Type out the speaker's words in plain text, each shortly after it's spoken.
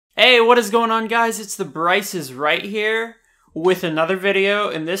Hey, what is going on, guys? It's theBryceisRight here with another video,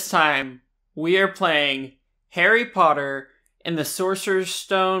 and this time we are playing Harry Potter and the Sorcerer's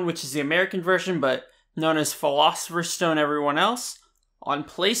Stone, which is the American version, but known as Philosopher's Stone everyone else, on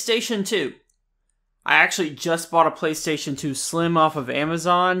PlayStation 2. I actually just bought a PlayStation 2 Slim off of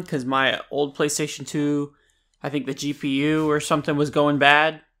Amazon because my old PlayStation 2, I think the GPU or something was going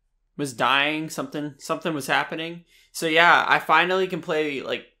bad, was dying, something was happening. So yeah, I finally can play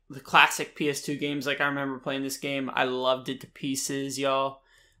like the classic PS2 games. Like I remember playing this game. I loved it to pieces, y'all.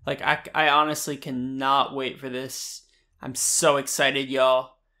 Like I honestly cannot wait for this. I'm so excited,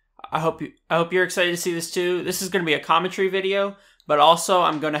 y'all. I hope you're excited to see this too. This is going to be a commentary video, but also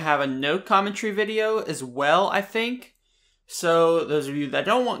I'm going to have a no commentary video as well, I think. So those of you that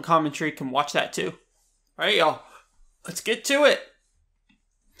don't want commentary can watch that too. All right, y'all. Let's get to it.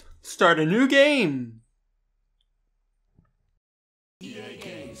 Start a new game. EA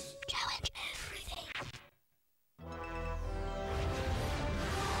Games. Challenge everything.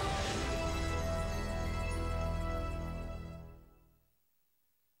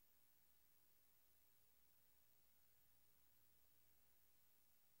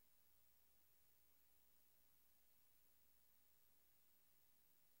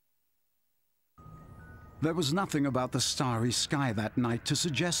 There was nothing about the starry sky that night to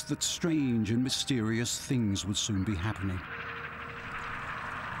suggest that strange and mysterious things would soon be happening.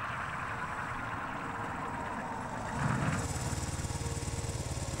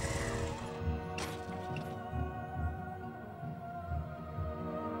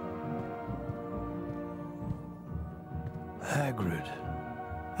 Hagrid,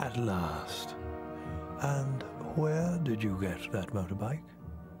 at last. And where did you get that motorbike?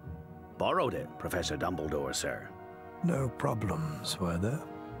 Borrowed it, Professor Dumbledore, sir. No problems, were there?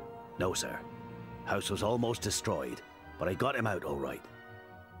 No, sir. House was almost destroyed, but I got him out all right.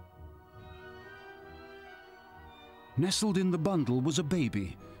 Nestled in the bundle was a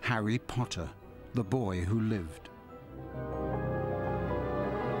baby, Harry Potter, the boy who lived.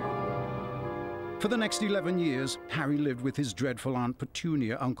 For the next 11 years, Harry lived with his dreadful Aunt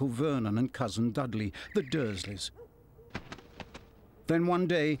Petunia, Uncle Vernon, and Cousin Dudley, the Dursleys. Then one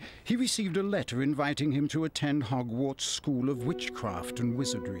day, he received a letter inviting him to attend Hogwarts School of Witchcraft and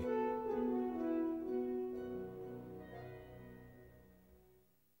Wizardry.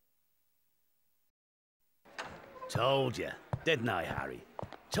 Told you, didn't I, Harry?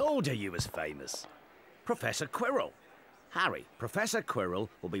 Told you was famous. Professor Quirrell. Harry, Professor Quirrell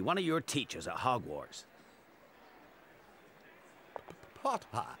will be one of your teachers at Hogwarts.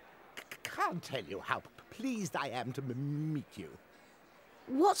 Potter, can't tell you how pleased I am to meet you.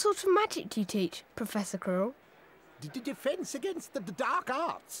 What sort of magic do you teach, Professor Quirrell? Defense against the dark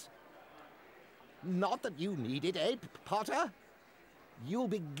arts. Not that you need it, eh, Potter? You'll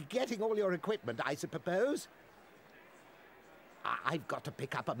be getting all your equipment, I suppose. I've got to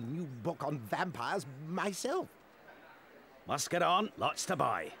pick up a new book on vampires myself. Must get on, lots to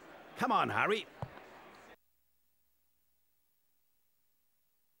buy. Come on, Harry.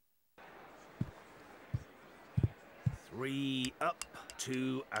 Three up,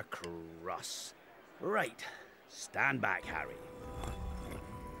 two across. Right, stand back, Harry.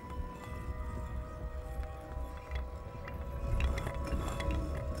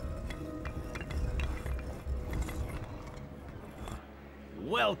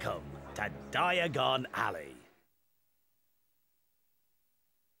 Welcome to Diagon Alley.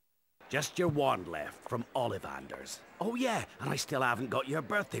 Just your wand left from Olivander's. Oh yeah, and I still haven't got your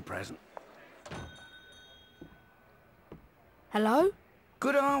birthday present. Hello?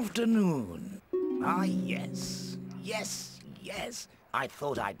 Good afternoon. Ah, yes. Yes. I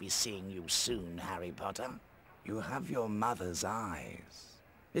thought I'd be seeing you soon, Harry Potter. You have your mother's eyes.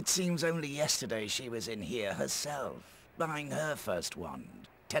 It seems only yesterday she was in here herself, buying her first wand.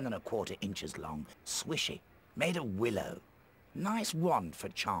 10¼ inches long, swishy, made of willow. Nice wand for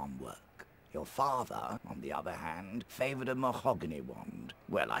charm work. Your father, on the other hand, favored a mahogany wand.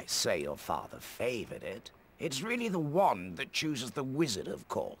 Well, I say your father favored it. It's really the wand that chooses the wizard, of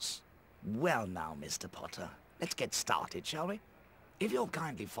course. Well now, Mr. Potter, let's get started, shall we? If you'll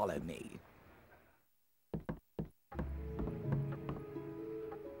kindly follow me.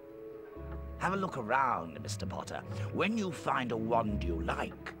 Have a look around, Mr. Potter. When you find a wand you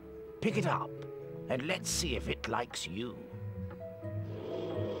like, pick it up, and let's see if it likes you.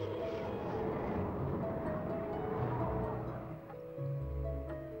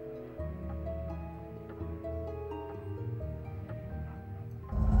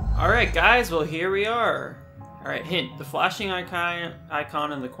 Alright guys, well here we are. Alright, hint. The flashing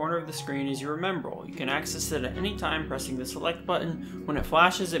icon in the corner of the screen is your remembrall. You can access it at any time pressing the select button. When it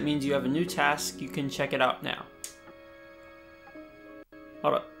flashes, it means you have a new task. You can check it out now.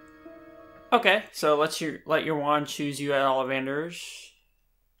 Hold up. Okay, so let your wand choose you at Olivander's.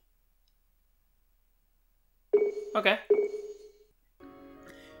 Okay.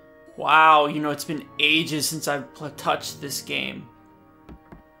 Wow, you know, it's been ages since I've touched this game.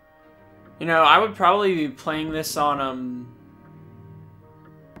 You know, I would probably be playing this on,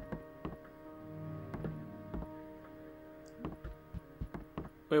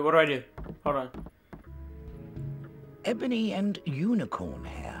 Wait, what do I do? Hold on. Ebony and unicorn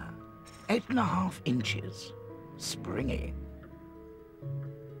hair. 8.5 inches. Springy.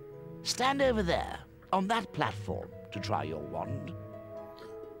 Stand over there, on that platform, to try your wand.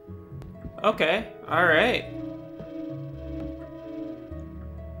 Okay, alright.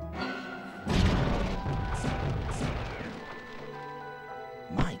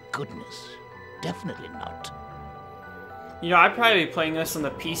 My goodness, definitely not. You know, I'd probably be playing this on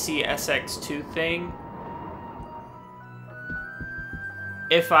the PC SX2 thing.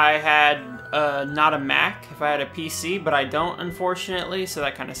 If I had not a Mac, if I had a PC, but I don't, unfortunately, so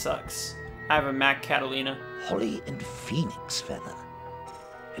that kind of sucks. I have a Mac Catalina. Holly and phoenix feather.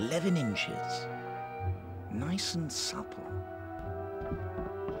 11 inches. Nice and supple.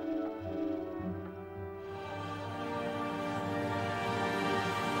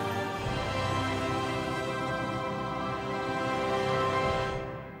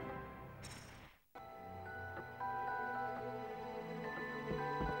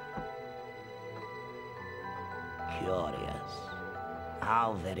 Curious.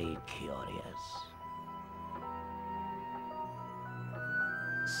 How very curious.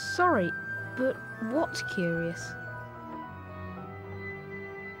 Sorry, but what's curious?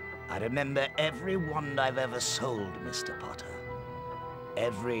 I remember every wand I've ever sold, Mr. Potter.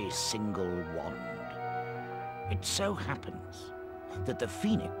 Every single wand. It so happens that the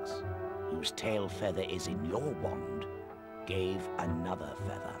phoenix, whose tail feather is in your wand, gave another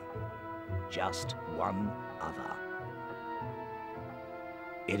feather. Just one other.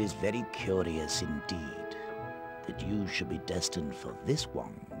 It is very curious indeed that you should be destined for this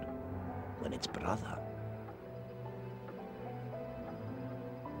wand when its brother.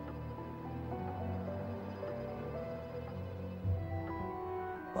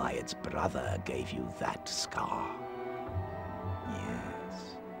 Why, its brother gave you that scar.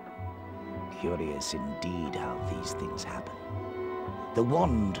 Yes. Curious indeed how these things happen. The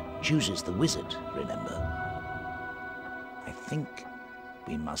wand chooses the wizard, remember? I think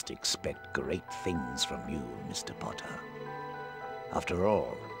we must expect great things from you, Mr. Potter. After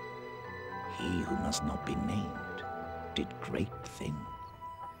all, he who must not be named did great things.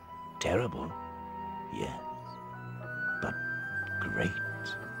 Terrible, yes, but great.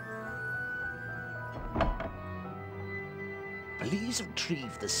 Please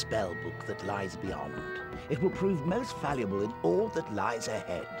retrieve the spell book that lies beyond. It will prove most valuable in all that lies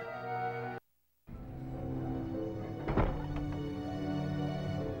ahead.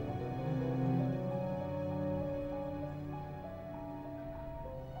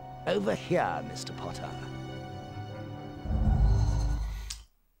 Over here, Mr. Potter.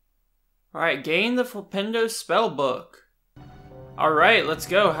 Alright, gain the Flipendo spellbook. Alright, let's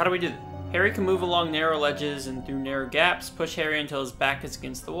go. How do we do that? Harry can move along narrow ledges and through narrow gaps. Push Harry until his back is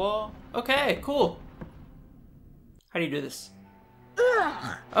against the wall. Okay, cool. How do you do this?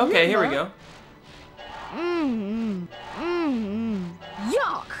 Okay, here we go.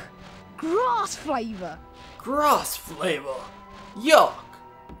 Yuck! Grass flavor. Grass flavor. Yuck.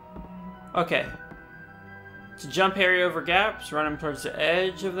 Okay. To jump Harry over gaps, run him towards the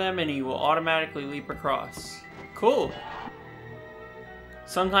edge of them and he will automatically leap across. Cool.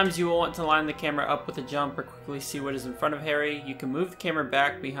 Sometimes you will want to line the camera up with a jump or quickly see what is in front of Harry. You can move the camera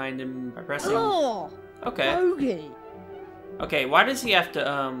back behind him by pressing... Oh! Okay. Bogey. Okay, why does he have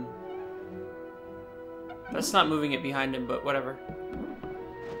to, That's not moving it behind him, but whatever.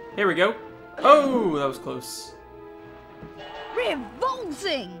 Here we go. Oh, that was close.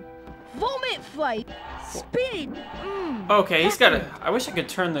 Revolting! Vomit flavor! Spinning! Okay, he's got a... I wish I could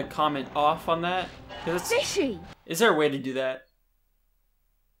turn the comment off on that. Fishy! Is there a way to do that?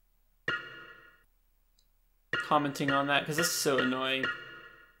 Commenting on that, because this is so annoying.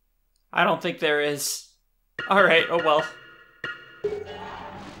 I don't think there is. Alright, oh well.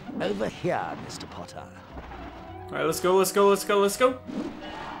 Over here, Mr. Potter. Alright, let's go, let's go, let's go, let's go.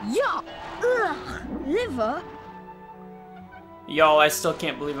 Yuck! Ugh! Liver? Y'all, I still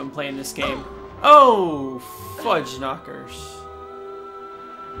can't believe I'm playing this game. Oh, fudge knockers.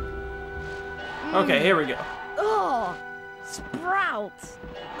 Okay, here we go. Oh, sprouts.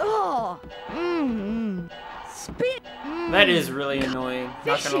 Oh, spit. That is really annoying,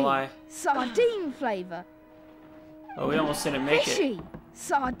 not gonna lie. Sardine flavour. Oh, we almost didn't make it. Fishy.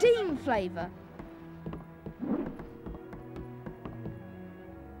 Sardine flavour.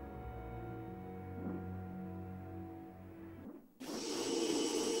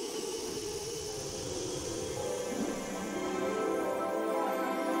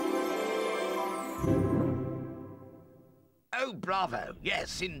 Oh, bravo.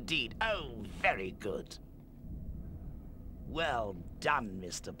 Yes, indeed. Oh, very good. Well done,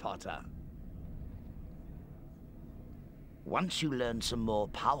 Mr. Potter. Once you learn some more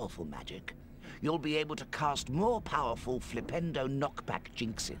powerful magic, you'll be able to cast more powerful Flipendo knockback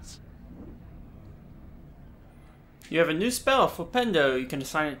jinxes. You have a new spell, Flipendo. You can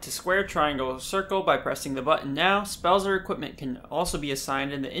assign it to square, triangle, or circle by pressing the button now. Spells or equipment can also be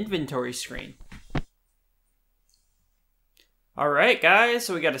assigned in the inventory screen. Alright guys,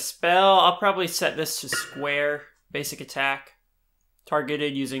 so we got a spell. I'll probably set this to square. Basic attack.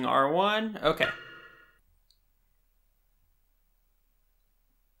 Targeted using R1. Okay.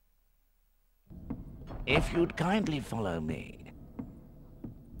 If you'd kindly follow me.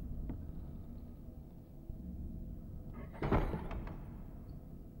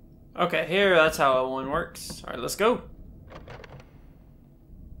 Okay, here, that's how L1 works. Alright, let's go.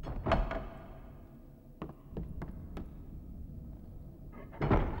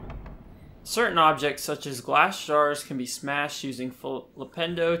 Certain objects, such as glass jars, can be smashed using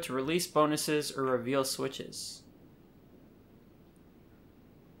Flipendo to release bonuses or reveal switches.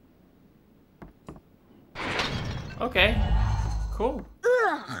 Okay, cool.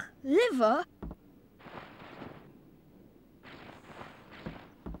 Ugh, liver.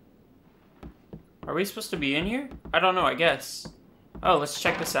 Are we supposed to be in here? I don't know, I guess. Oh, let's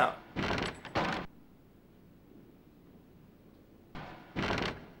check this out.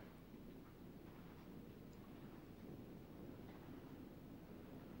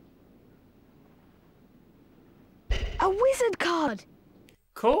 A wizard card.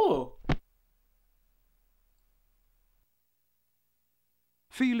 Cool.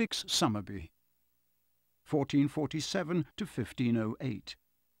 Felix Summerby, 1447 to 1508.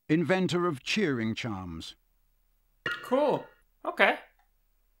 Inventor of cheering charms. Cool. Okay.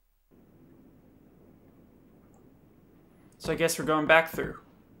 So I guess we're going back through.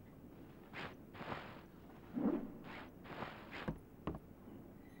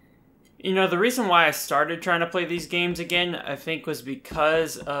 You know, the reason why I started trying to play these games again, I think, was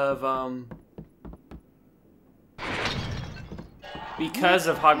because of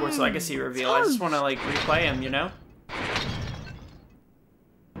Hogwarts Legacy reveal. I just want to, like, replay them, you know?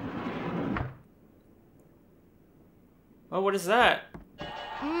 Oh, what is that?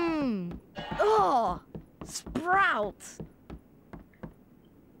 Oh, sprouts.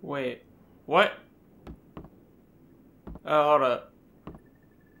 Wait, what? Oh, hold up.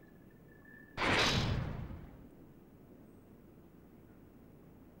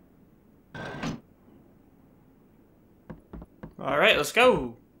 Alright, let's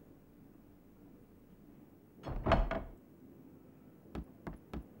go!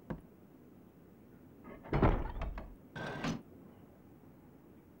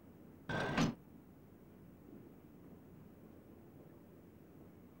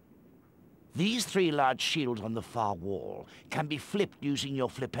 These three large shields on the far wall can be flipped using your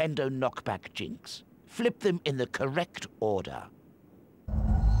Flipendo knockback jinx. Flip them in the correct order.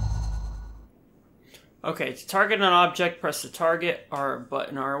 Okay, to target an object, press the target R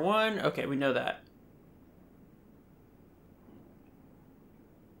button R1. Okay, we know that.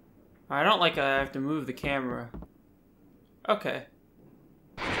 I don't like I have to move the camera. Okay.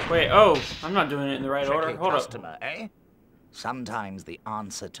 Wait, oh, I'm not doing it in the right order. Hold customer, eh? Sometimes the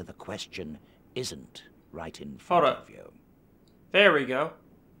answer to the question isn't right in Hold front up. of you. There we go.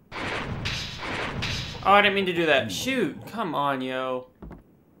 Oh, I didn't mean to do that. Shoot, come on, yo.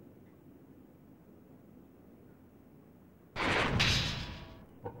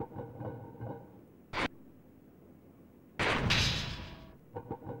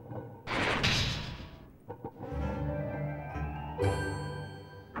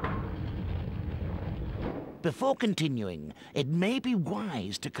 Before continuing, it may be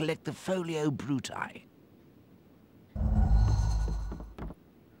wise to collect the Folio Bruti.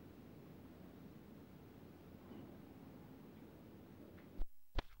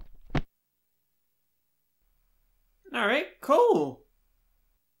 Alright, cool.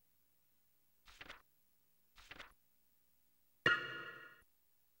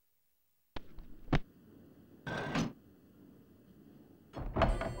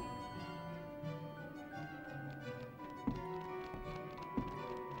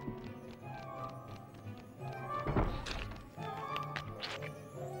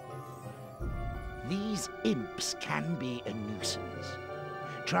 These imps can be a nuisance.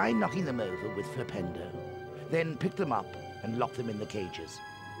 Try knocking them over with Flipendo. Then pick them up and lock them in the cages.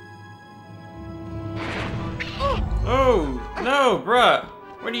 Oh, no, bruh.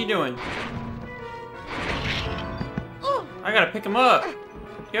 What are you doing? I gotta pick him up.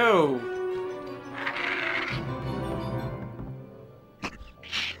 Yo.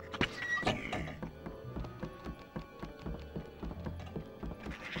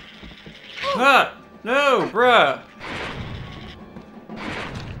 Ah, no, bruh.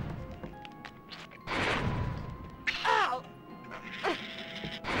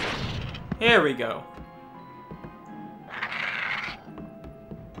 Here we go.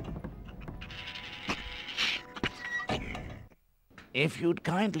 If you'd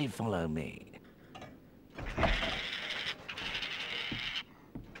kindly follow me.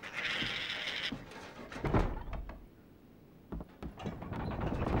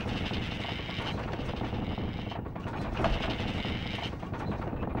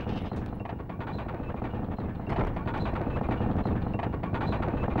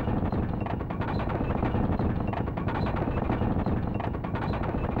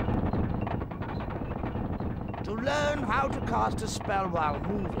 To learn how to cast a spell while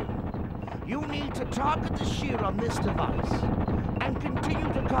moving, you need to target the shield on this device and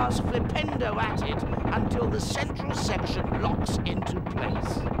continue to cast Flipendo at it until the central section locks into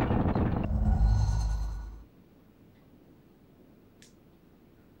place.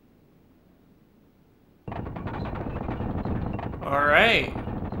 All right.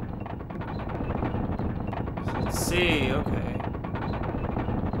 Let's see. Okay.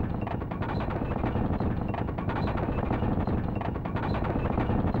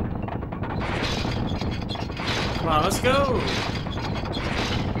 Come on, let's go.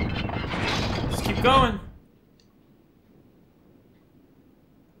 Let's keep going.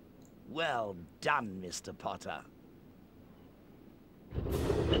 Well done, Mr. Potter.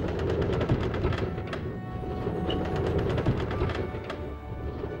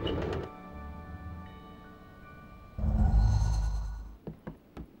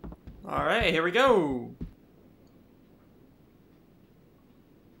 All right, here we go.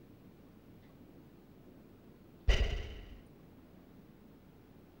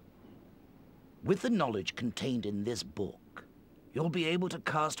 With the knowledge contained in this book, you'll be able to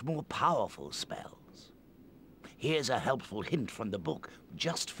cast more powerful spells. Here's a helpful hint from the book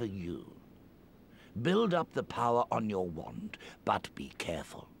just for you. Build up the power on your wand, but be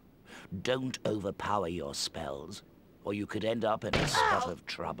careful. Don't overpower your spells, or you could end up in a spot of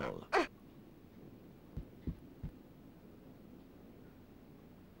trouble.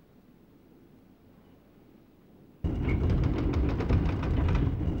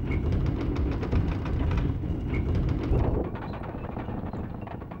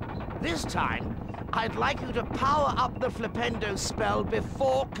 This time, I'd like you to power up the Flipendo spell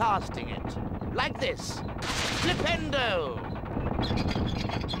before casting it. Like this. Flipendo!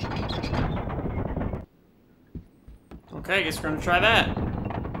 Okay, I guess we're gonna try that.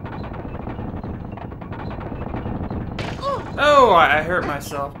 Oh, I hurt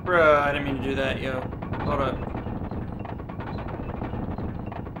myself. Bruh, I didn't mean to do that, yo. Hold up.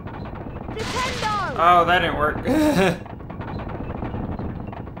 Flipendo! Oh, that didn't work.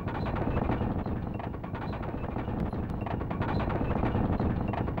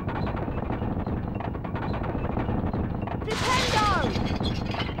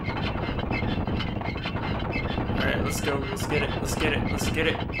 Alright, let's go. Let's get it. Let's get it. Let's get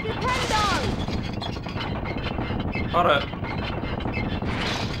it. Hold up.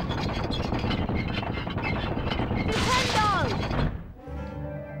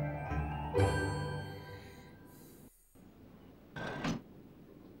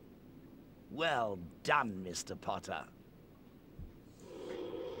 Well done, Mr. Potter.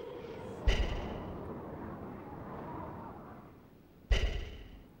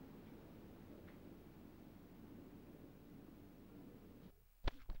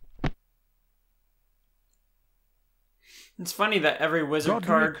 It's funny that every wizard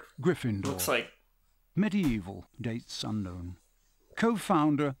card Gryffindor. looks like... Medieval, dates unknown.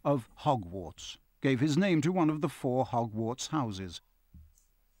 Co-founder of Hogwarts. Gave his name to one of the 4 Hogwarts houses.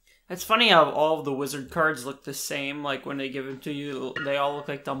 It's funny how all of the wizard cards look the same. Like when they give them to you, they all look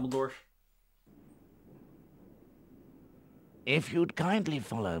like Dumbledore. If you'd kindly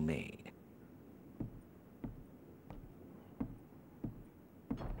follow me.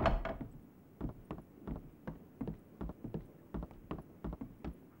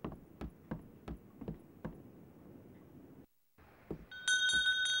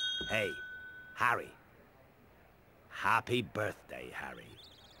 Hey, Harry. Happy birthday, Harry.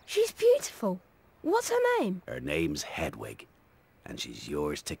 She's beautiful. What's her name? Her name's Hedwig, and she's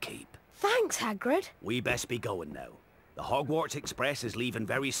yours to keep. Thanks, Hagrid. We best be going now. The Hogwarts Express is leaving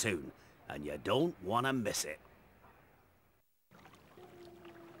very soon, and you don't want to miss it.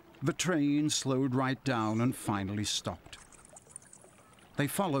 The train slowed right down and finally stopped. They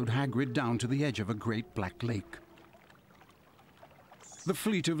followed Hagrid down to the edge of a great black lake. The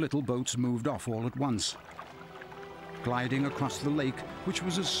fleet of little boats moved off all at once, gliding across the lake, which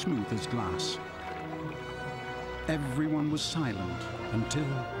was as smooth as glass. Everyone was silent until...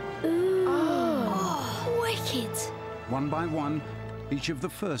 Oh, wicked. One by one, each of the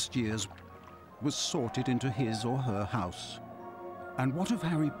first years was sorted into his or her house. And what of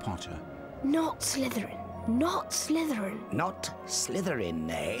Harry Potter? Not Slytherin. Not Slytherin. Not Slytherin,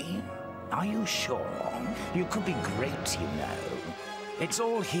 eh? Are you sure? You could be great, you know. It's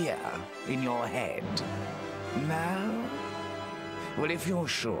all here, in your head. No? Well, if you're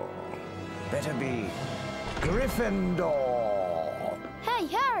sure, better be Gryffindor. Hey,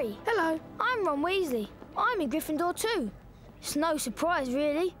 Harry. Hello. I'm Ron Weasley. I'm in Gryffindor too. It's no surprise,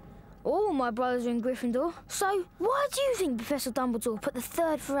 really. All my brothers are in Gryffindor. So, why do you think Professor Dumbledore put the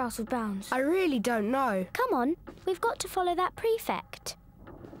third for out of bounds? I really don't know. Come on, we've got to follow that prefect.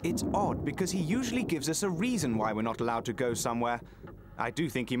 It's odd, because he usually gives us a reason why we're not allowed to go somewhere. I do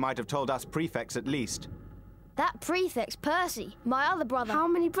think he might have told us prefects at least. That prefect's Percy, my other brother. How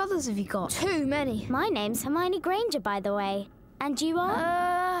many brothers have you got? Too many. My name's Hermione Granger, by the way. And you are?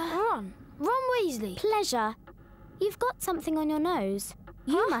 Ron Weasley. Pleasure. You've got something on your nose.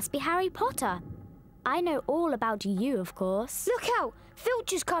 You must be Harry Potter. I know all about you, of course. Look out!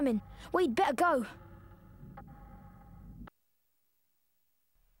 Filch's coming. We'd better go.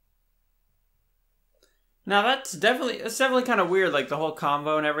 Now that's definitely kind of weird, like the whole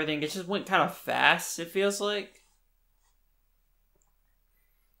convo and everything. It just went kind of fast, it feels like.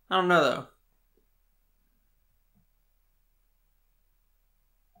 I don't know though.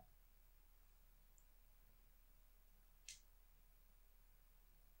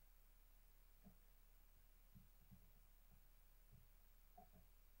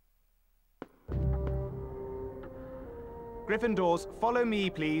 Gryffindors, follow me,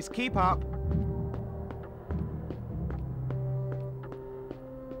 please. Keep up.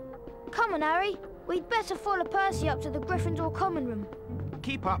 Come on, Harry. We'd better follow Percy up to the Gryffindor common room.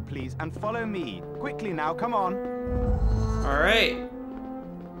 Keep up, please, and follow me. Quickly now, come on. Alright.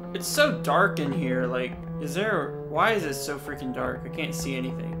 It's so dark in here, like, why is it so freaking dark? I can't see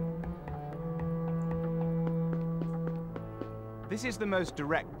anything. This is the most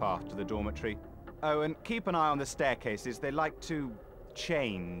direct path to the dormitory. Oh, and keep an eye on the staircases. They like to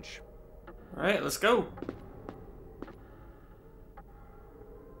change. Alright, let's go.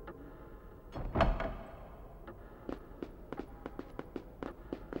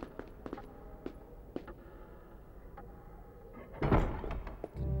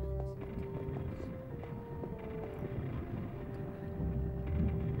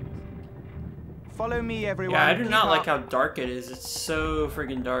 Follow me, everyone. Yeah, I do not Keep like up. how dark it is. It's so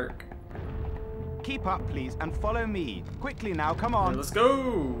freaking dark. Keep up, please, and follow me. Quickly now, come on. Alright, let's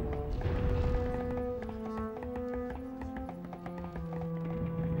go.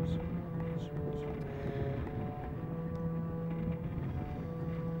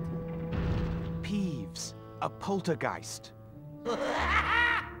 Peeves, a poltergeist.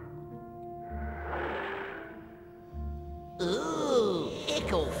 Ooh,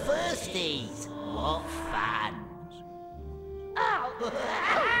 ickle firsties. What fun.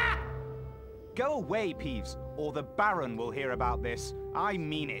 Go away, Peeves, or the Baron will hear about this. I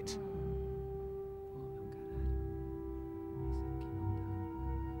mean it.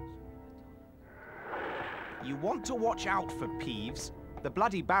 You want to watch out for Peeves. The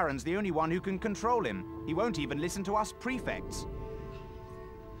bloody Baron's the only one who can control him. He won't even listen to us prefects.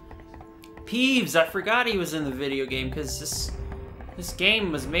 Peeves, I forgot he was in the video game because this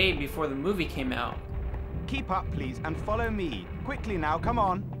game was made before the movie came out. Keep up, please, and follow me. Quickly now, come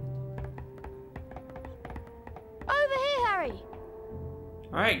on. Over here, Harry.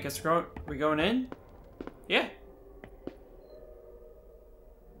 Alright, guess we're going in? Yeah.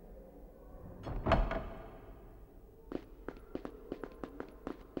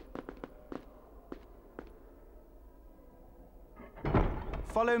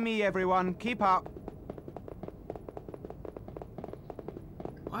 Follow me, everyone. Keep up.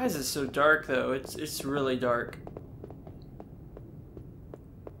 Why is it so dark though? It's really dark.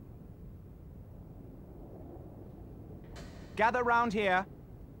 Gather round here.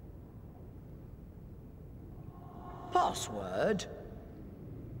 Password?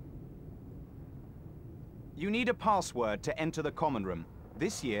 You need a password to enter the common room.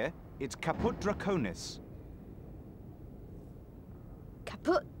 This year, it's Caput Draconis.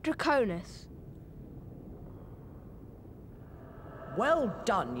 Caput Draconis. Well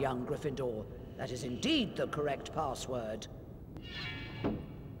done, young Gryffindor. That is indeed the correct password.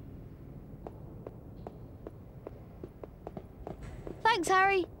 Thanks,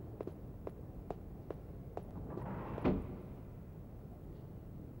 Harry.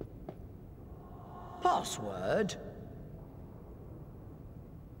 Password?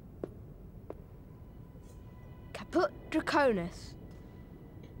 Caput Draconis.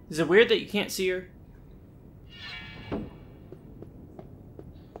 Is it weird that you can't see her?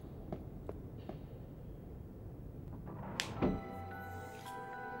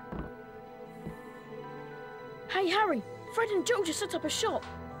 Hey Harry, Fred and George have set up a shop.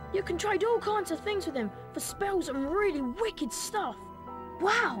 You can trade all kinds of things with them for spells and really wicked stuff.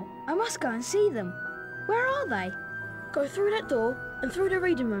 Wow, I must go and see them. Where are they? Go through that door and through the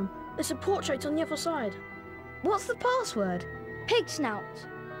reading room. There's a portrait on the other side. What's the password? Pig snout.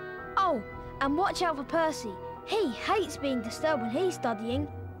 Oh, and watch out for Percy. He hates being disturbed when he's studying.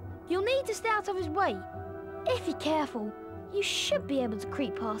 You'll need to stay out of his way. If you're careful, you should be able to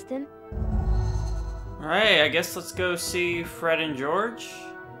creep past him. Alright, I guess let's go see Fred and George.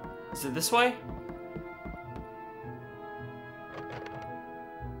 Is it this way?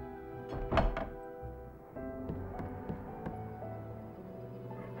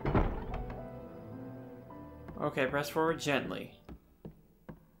 Okay, press forward gently.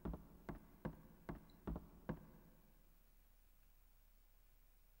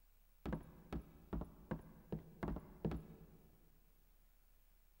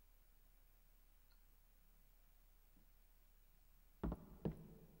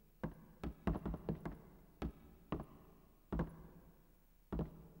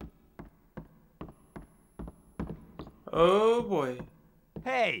 Oh boy.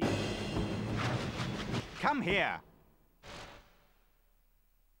 Hey! Come here.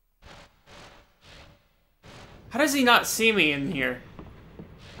 How does he not see me in here?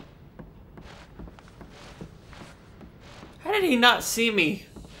 How did he not see me?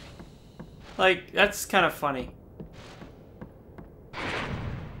 Like, that's kind of funny.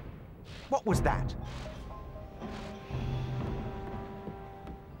 What was that?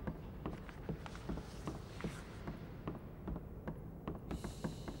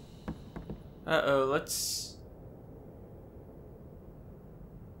 Uh-oh, let's...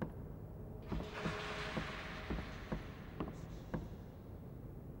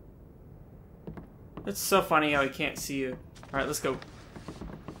 It's so funny how he can't see you. Alright, let's go.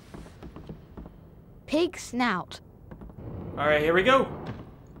 Pig snout. Alright, here we go.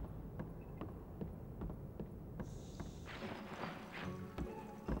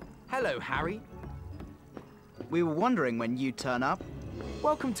 Hello, Harry. We were wondering when you'd turn up.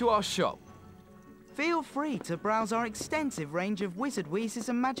 Welcome to our shop. Feel free to browse our extensive range of wizard wheezes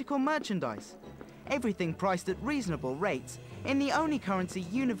and magical merchandise. Everything priced at reasonable rates in the only currency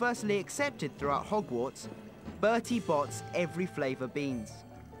universally accepted throughout Hogwarts, Bertie Bott's every flavour beans.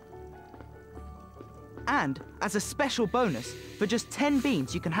 And, as a special bonus, for just 10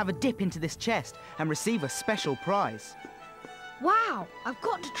 beans you can have a dip into this chest and receive a special prize. Wow, I've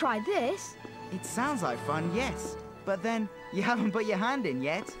got to try this. It sounds like fun, yes. But then, you haven't put your hand in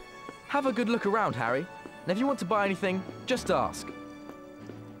yet. Have a good look around, Harry. And if you want to buy anything, just ask.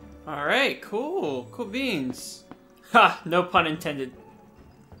 Alright, cool. Cool beans. Ha! No pun intended.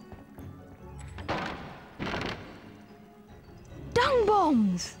 Dung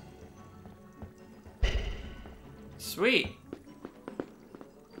bombs! Sweet.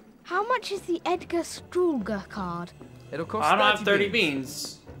 How much is the Edgar Strulger card? It'll cost I don't have 30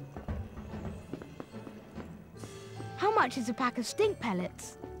 beans. How much is a pack of stink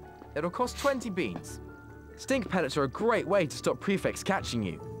pellets? It'll cost 20 beans. Stink pellets are a great way to stop prefects catching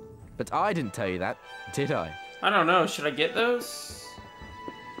you. But I didn't tell you that, did I? I don't know. Should I get those?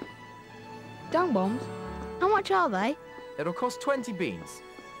 Dung bombs? How much are they? It'll cost 20 beans.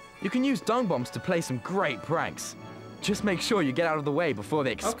 You can use dung bombs to play some great pranks. Just make sure you get out of the way before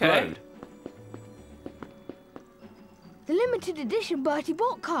they explode. Okay. The limited edition Bertie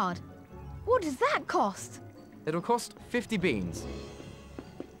Bott card. What does that cost? It'll cost 50 beans.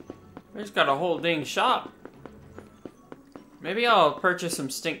 He's got a whole dang shop. Maybe I'll purchase some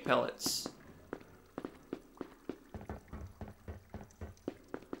stink pellets.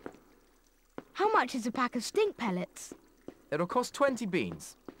 How much is a pack of stink pellets? It'll cost 20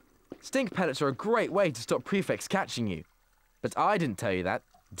 beans. Stink pellets are a great way to stop prefects catching you. But I didn't tell you that,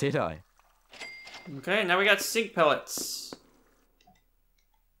 did I? Okay, now we got stink pellets.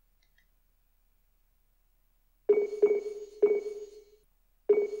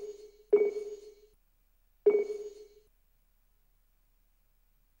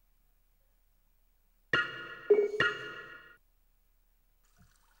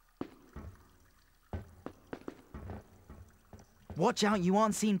 Watch out you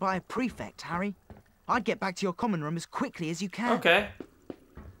aren't seen by a prefect, Harry. I'd get back to your common room as quickly as you can. Okay.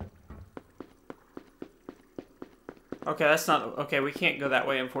 Okay, that's not... Okay, we can't go that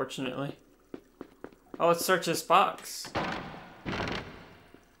way, unfortunately. Oh, let's search this box.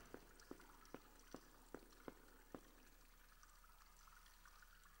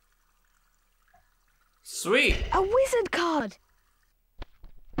 Sweet! A wizard card!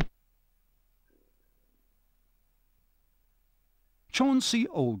 Chauncey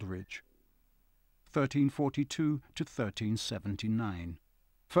Aldridge, 1342 to 1379.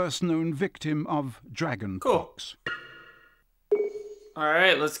 First known victim of dragonpox.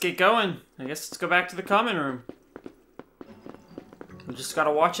 Alright, let's get going. I guess let's go back to the common room. We just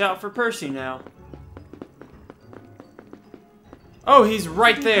gotta watch out for Percy now. Oh, he's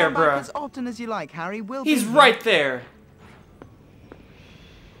right there, come back bruh. as often as you like, Harry. He's right there.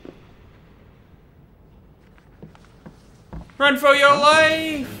 Run for your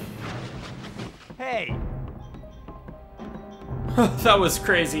life! Hey! That was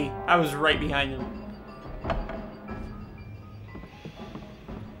crazy. I was right behind him.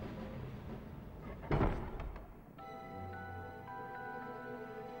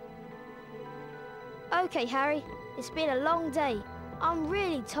 Okay, Harry. It's been a long day. I'm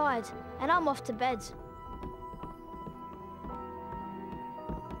really tired, and I'm off to bed.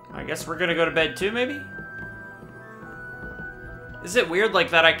 I guess we're gonna go to bed too, maybe? Is it weird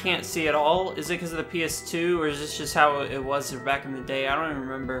like that I can't see at all? Is it because of the PS2, or is this just how it was back in the day? I don't even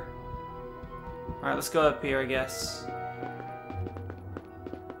remember. Alright, let's go up here, I guess.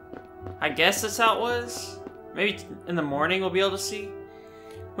 I guess that's how it was? Maybe in the morning we'll be able to see?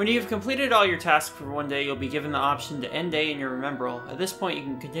 When you have completed all your tasks for one day, you'll be given the option to end day in your Remembrall. At this point, you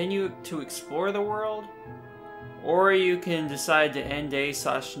can continue to explore the world, or you can decide to end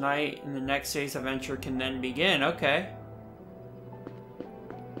day/night, and the next day's adventure can then begin. Okay.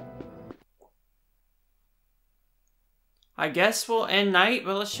 I guess we'll end night,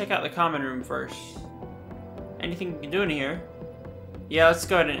 but let's check out the common room first. Anything we can do in here? Yeah, let's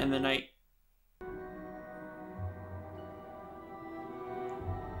go ahead and end the night.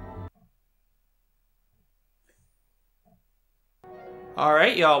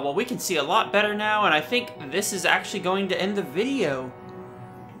 Alright, y'all. Well, we can see a lot better now, and I think this is actually going to end the video.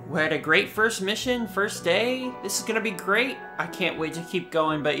 We had a great first mission, first day. This is going to be great. I can't wait to keep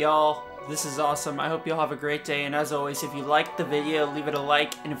going, but y'all, this is awesome. I hope y'all have a great day, and as always, if you liked the video, leave it a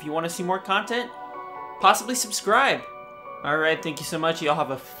like, and if you want to see more content, possibly subscribe. Alright, thank you so much. Y'all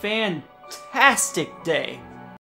have a fantastic day.